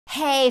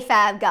Hey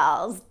Fab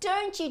Girls,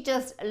 don't you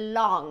just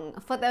long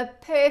for the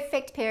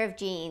perfect pair of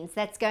jeans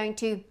that's going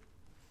to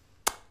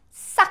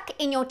suck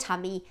in your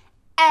tummy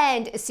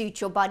and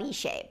suit your body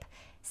shape?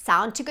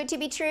 Sound too good to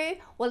be true?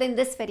 Well, in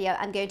this video,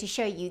 I'm going to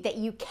show you that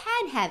you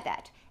can have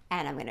that,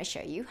 and I'm going to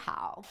show you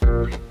how.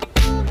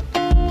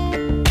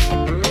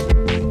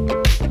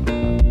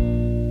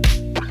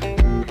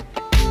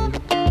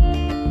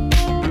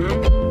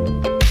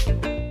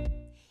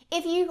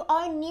 If you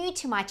are new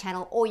to my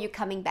channel or you're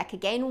coming back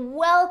again,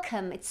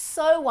 welcome. It's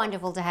so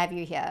wonderful to have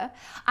you here.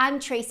 I'm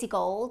Tracy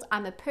Gold.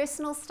 I'm a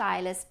personal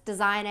stylist,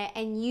 designer,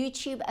 and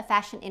YouTube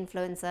fashion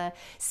influencer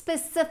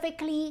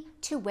specifically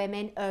to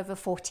women over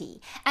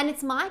 40. And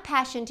it's my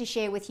passion to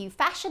share with you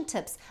fashion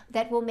tips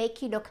that will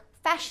make you look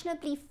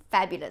fashionably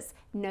fabulous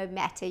no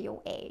matter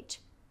your age.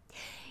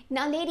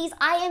 Now ladies,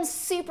 I am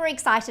super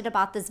excited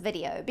about this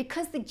video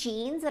because the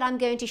jeans that I'm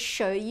going to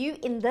show you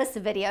in this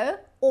video,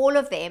 all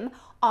of them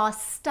are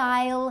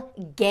style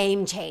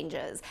game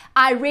changers.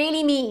 I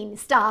really mean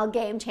style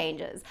game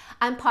changers.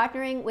 I'm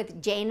partnering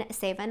with Gen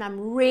 7.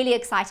 I'm really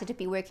excited to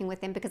be working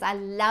with them because I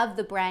love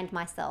the brand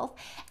myself.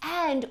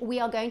 And we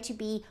are going to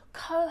be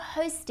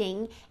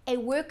co-hosting a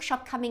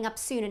workshop coming up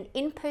soon, an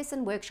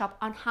in-person workshop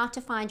on how to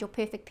find your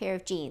perfect pair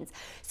of jeans.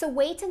 So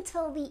wait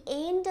until the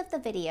end of the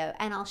video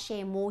and I'll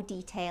share more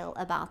detail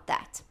about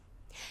that.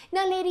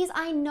 Now ladies,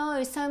 I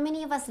know so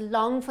many of us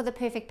long for the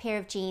perfect pair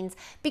of jeans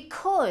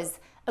because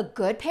a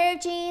good pair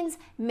of jeans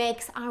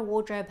makes our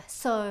wardrobe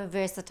so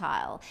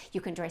versatile.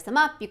 You can dress them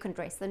up, you can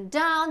dress them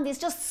down. There's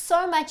just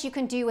so much you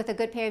can do with a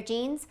good pair of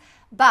jeans,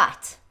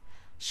 but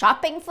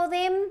shopping for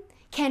them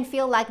can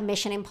feel like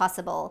mission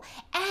impossible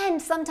and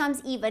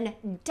sometimes even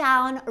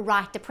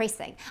downright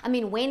depressing. I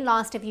mean, when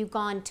last have you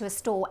gone to a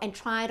store and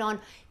tried on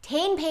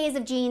 10 pairs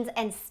of jeans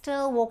and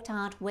still walked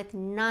out with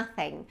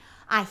nothing?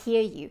 I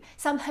hear you.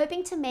 So I'm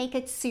hoping to make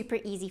it super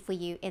easy for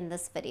you in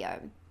this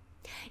video.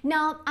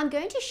 Now, I'm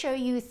going to show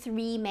you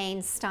three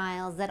main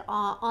styles that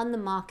are on the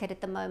market at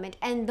the moment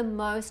and the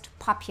most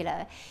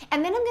popular.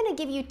 And then I'm going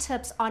to give you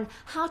tips on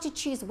how to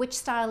choose which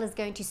style is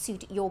going to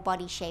suit your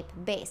body shape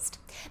best.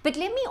 But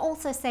let me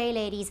also say,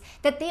 ladies,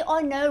 that there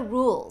are no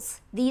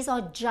rules. These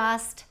are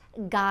just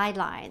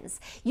guidelines.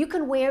 You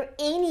can wear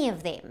any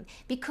of them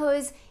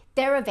because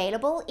they're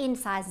available in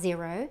size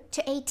 0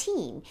 to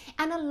 18.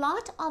 And a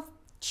lot of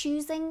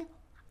choosing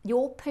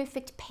your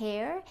perfect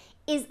pair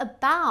is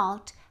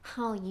about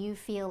how you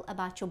feel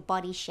about your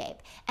body shape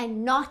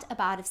and not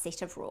about a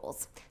set of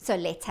rules. So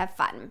let's have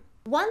fun.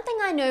 One thing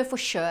I know for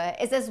sure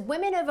is as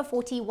women over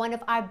 40, one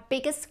of our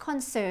biggest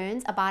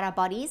concerns about our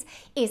bodies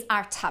is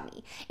our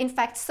tummy. In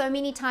fact, so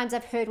many times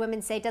I've heard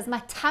women say, does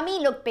my tummy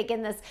look big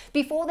in this?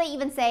 Before they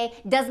even say,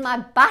 does my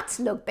butt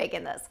look big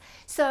in this?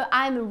 So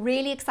I'm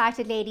really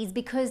excited, ladies,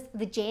 because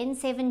the Gen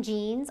 7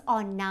 jeans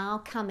are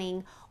now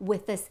coming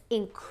with this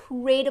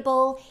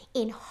incredible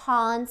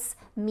Enhance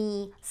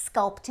Me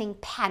sculpting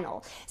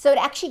panel. So it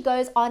actually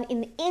goes on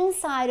in the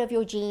inside of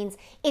your jeans.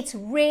 It's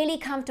really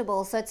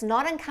comfortable, so it's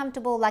not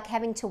uncomfortable like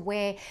having to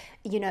wear,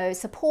 you know,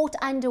 support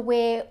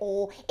underwear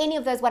or any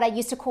of those, what I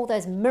used to call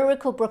those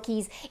miracle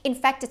brookies. In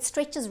fact, it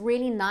stretches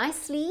really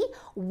nicely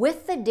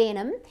with the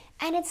denim,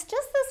 and it's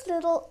just this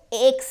little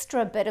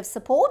extra bit of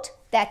support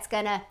that's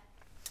gonna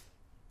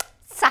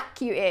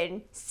suck you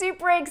in.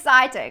 Super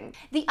exciting.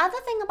 The other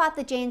thing about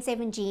the Gen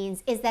 7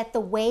 jeans is that the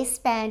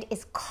waistband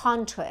is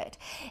contoured.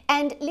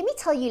 And let me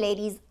tell you,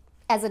 ladies,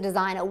 as a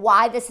designer,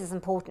 why this is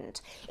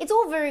important. It's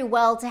all very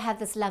well to have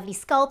this lovely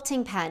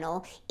sculpting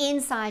panel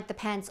inside the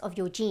pants of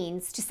your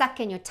jeans to suck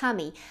in your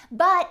tummy,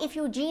 but if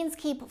your jeans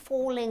keep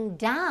falling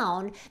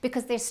down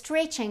because they're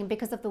stretching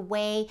because of the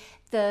way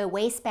the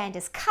waistband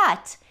is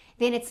cut,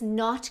 then it's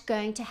not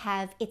going to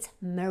have its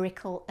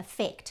miracle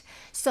effect.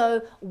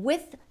 So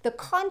with the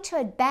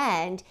contoured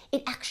band,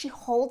 it actually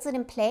holds it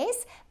in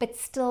place, but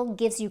still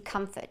gives you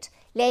comfort.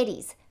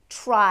 Ladies,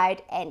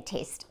 tried and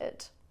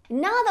tested.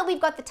 Now that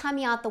we've got the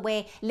tummy out the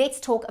way, let's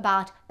talk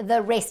about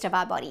the rest of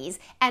our bodies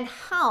and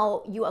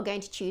how you are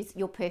going to choose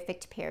your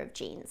perfect pair of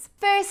jeans.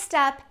 First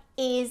up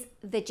is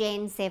the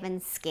Gen 7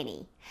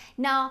 Skinny.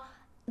 Now,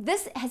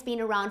 this has been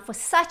around for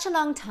such a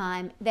long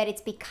time that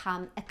it's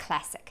become a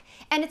classic.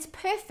 And it's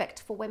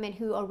perfect for women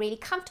who are really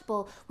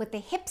comfortable with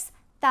their hips,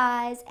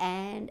 thighs,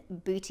 and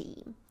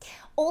booty.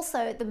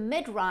 Also, the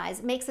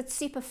mid-rise makes it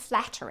super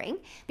flattering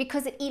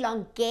because it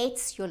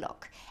elongates your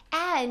look.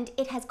 And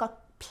it has got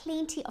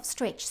plenty of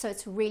stretch, so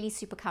it's really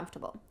super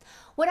comfortable.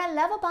 What I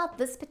love about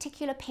this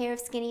particular pair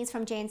of skinnies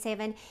from Gen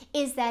 7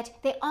 is that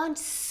they aren't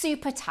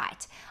super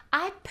tight.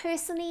 I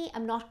personally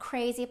am not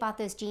crazy about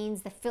those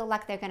jeans that feel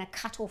like they're going to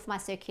cut off my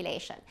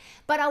circulation,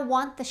 but I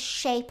want the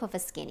shape of a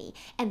skinny,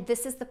 and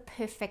this is the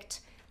perfect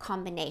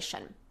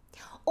combination.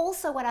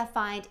 Also, what I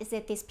find is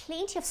that there's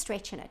plenty of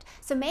stretch in it.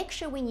 So make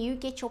sure when you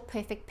get your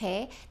perfect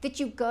pair that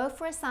you go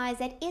for a size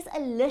that is a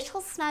little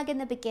snug in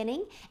the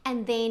beginning,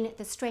 and then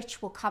the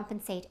stretch will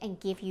compensate and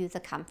give you the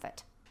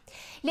comfort.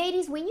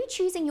 Ladies, when you're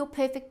choosing your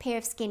perfect pair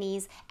of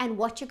skinnies and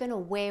what you're going to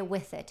wear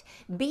with it,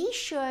 be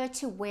sure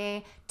to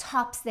wear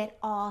tops that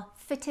are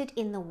fitted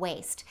in the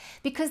waist,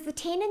 because the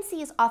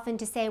tendency is often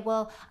to say,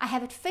 well, I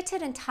have it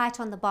fitted and tight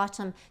on the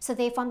bottom, so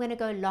therefore I'm going to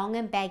go long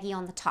and baggy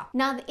on the top.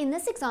 Now, in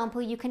this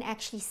example, you can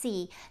actually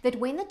see that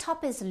when the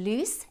top is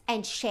loose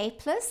and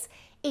shapeless,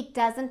 it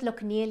doesn't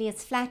look nearly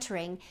as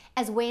flattering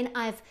as when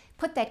I've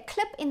put that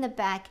clip in the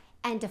back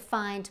and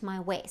defined my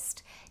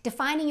waist.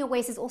 Defining your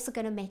waist is also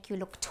going to make you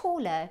look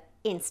taller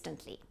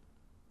instantly.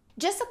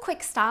 Just a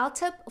quick style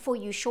tip for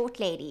you short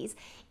ladies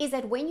is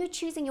that when you're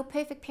choosing your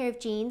perfect pair of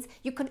jeans,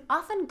 you can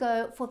often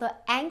go for the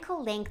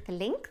ankle length,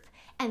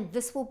 and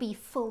this will be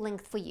full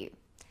length for you.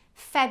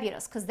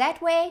 Fabulous, because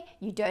that way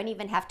you don't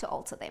even have to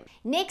alter them.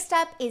 Next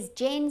up is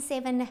Gen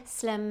 7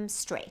 Slim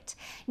Straight.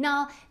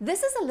 Now,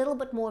 this is a little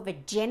bit more of a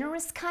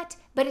generous cut,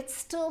 but it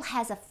still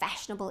has a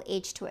fashionable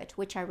edge to it,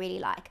 which I really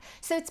like.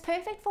 So it's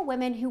perfect for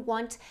women who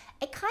want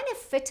a kind of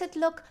fitted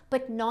look,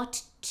 but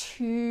not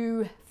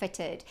too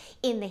fitted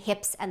in the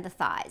hips and the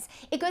thighs.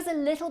 It goes a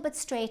little bit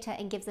straighter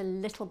and gives a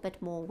little bit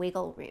more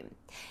wiggle room.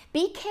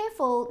 Be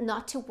careful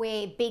not to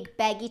wear big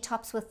baggy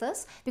tops with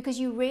this, because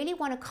you really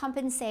want to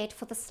compensate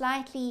for the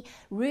slightly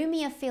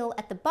roomier feel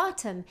at the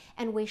bottom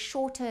and wear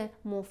shorter,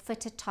 more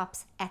fitted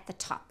tops at the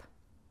top.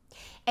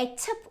 A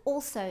tip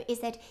also is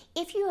that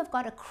if you have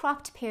got a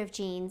cropped pair of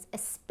jeans,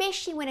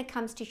 especially when it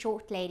comes to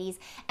short ladies,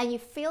 and you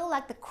feel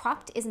like the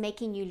cropped is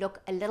making you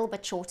look a little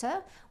bit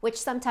shorter, which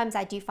sometimes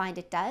I do find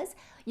it does,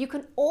 you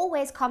can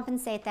always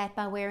compensate that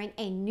by wearing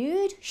a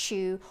nude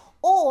shoe,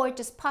 or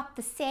just pop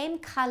the same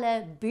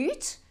color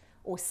boot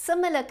or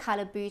similar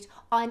color boot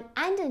on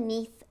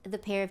underneath the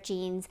pair of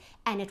jeans,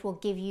 and it will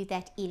give you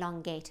that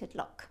elongated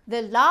look.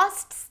 The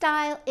last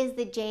style is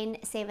the Gen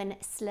 7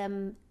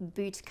 Slim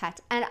Boot Cut,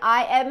 and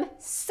I am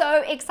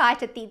so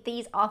excited that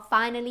these are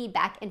finally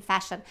back in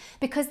fashion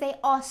because they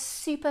are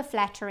super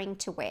flattering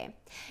to wear.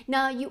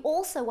 Now, you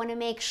also want to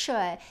make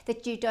sure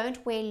that you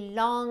don't wear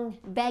long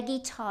baggy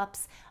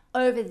tops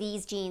over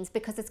these jeans,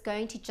 because it's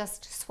going to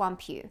just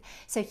swamp you.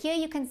 So here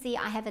you can see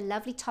I have a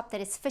lovely top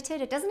that is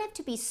fitted. It doesn't have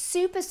to be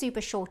super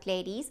short,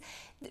 ladies.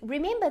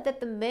 Remember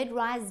that the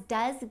mid-rise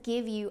does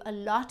give you a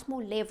lot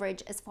more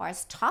leverage as far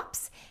as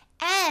tops,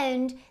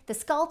 and the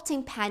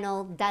sculpting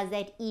panel does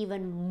that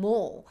even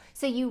more.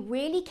 So you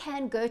really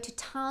can go to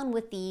town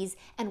with these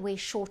and wear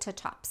shorter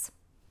tops.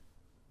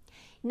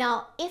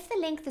 Now, if the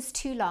length is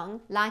too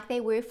long, like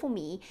they were for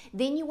me,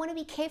 then you want to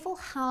be careful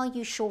how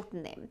you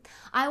shorten them.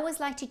 I always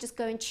like to just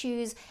go and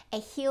choose a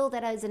heel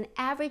that is an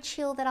average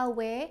heel that I'll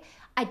wear.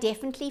 I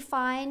definitely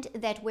find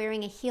that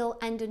wearing a heel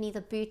underneath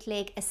a boot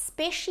leg,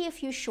 especially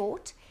if you're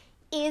short,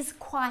 is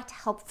quite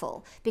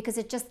helpful because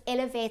it just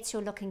elevates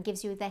your look and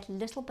gives you that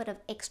little bit of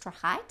extra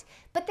height,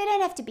 but they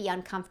don't have to be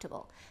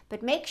uncomfortable.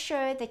 But make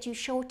sure that you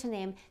shorten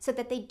them so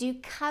that they do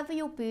cover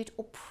your boot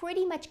or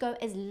pretty much go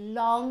as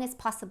long as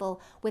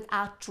possible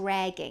without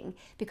dragging,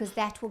 because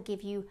that will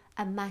give you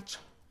a much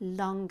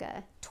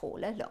longer,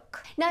 taller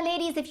look. Now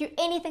ladies, if you're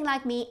anything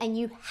like me and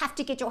you have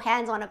to get your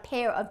hands on a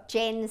pair of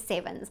Gen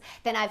 7s,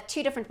 then I have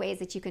two different ways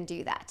that you can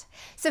do that.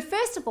 So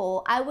first of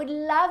all, I would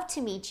love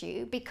to meet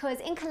you because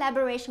in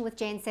collaboration with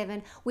Gen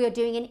 7, we are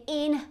doing an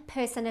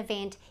in-person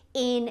event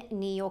in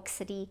New York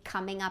City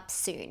coming up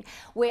soon,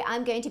 where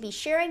I'm going to be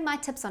sharing my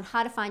tips on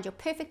how to find your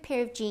perfect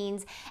pair of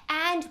jeans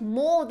and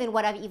more than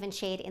what I've even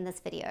shared in this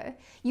video.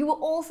 You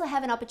will also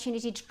have an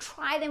opportunity to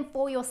try them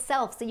for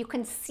yourself so you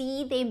can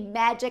see their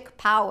magic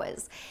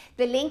powers.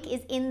 The link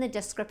is in the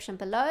description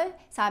below,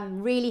 so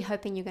I'm really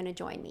hoping you're going to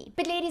join me.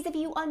 But ladies, if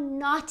you are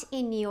not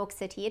in New York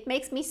City, it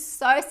makes me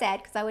so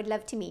sad because I would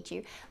love to meet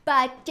you.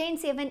 But Gen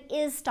 7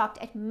 is stocked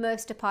at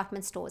most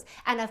department stores,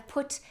 and I've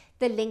put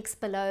the links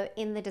below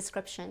in the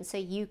description so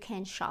you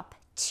can shop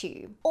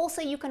too.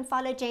 Also, you can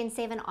follow Gen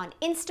 7 on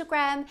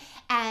Instagram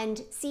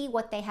and see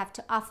what they have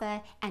to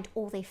offer and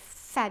all their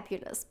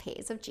fabulous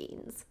pairs of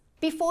jeans.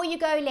 Before you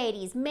go,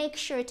 ladies, make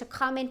sure to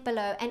comment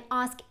below and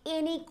ask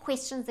any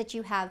questions that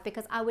you have,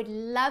 because I would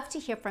love to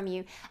hear from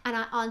you and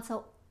I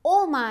answer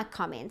all my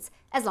comments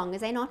as long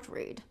as they're not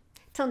rude.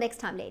 Till next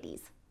time,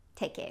 ladies,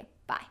 take care.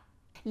 Bye.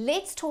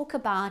 Let's talk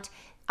about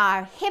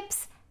our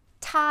hips,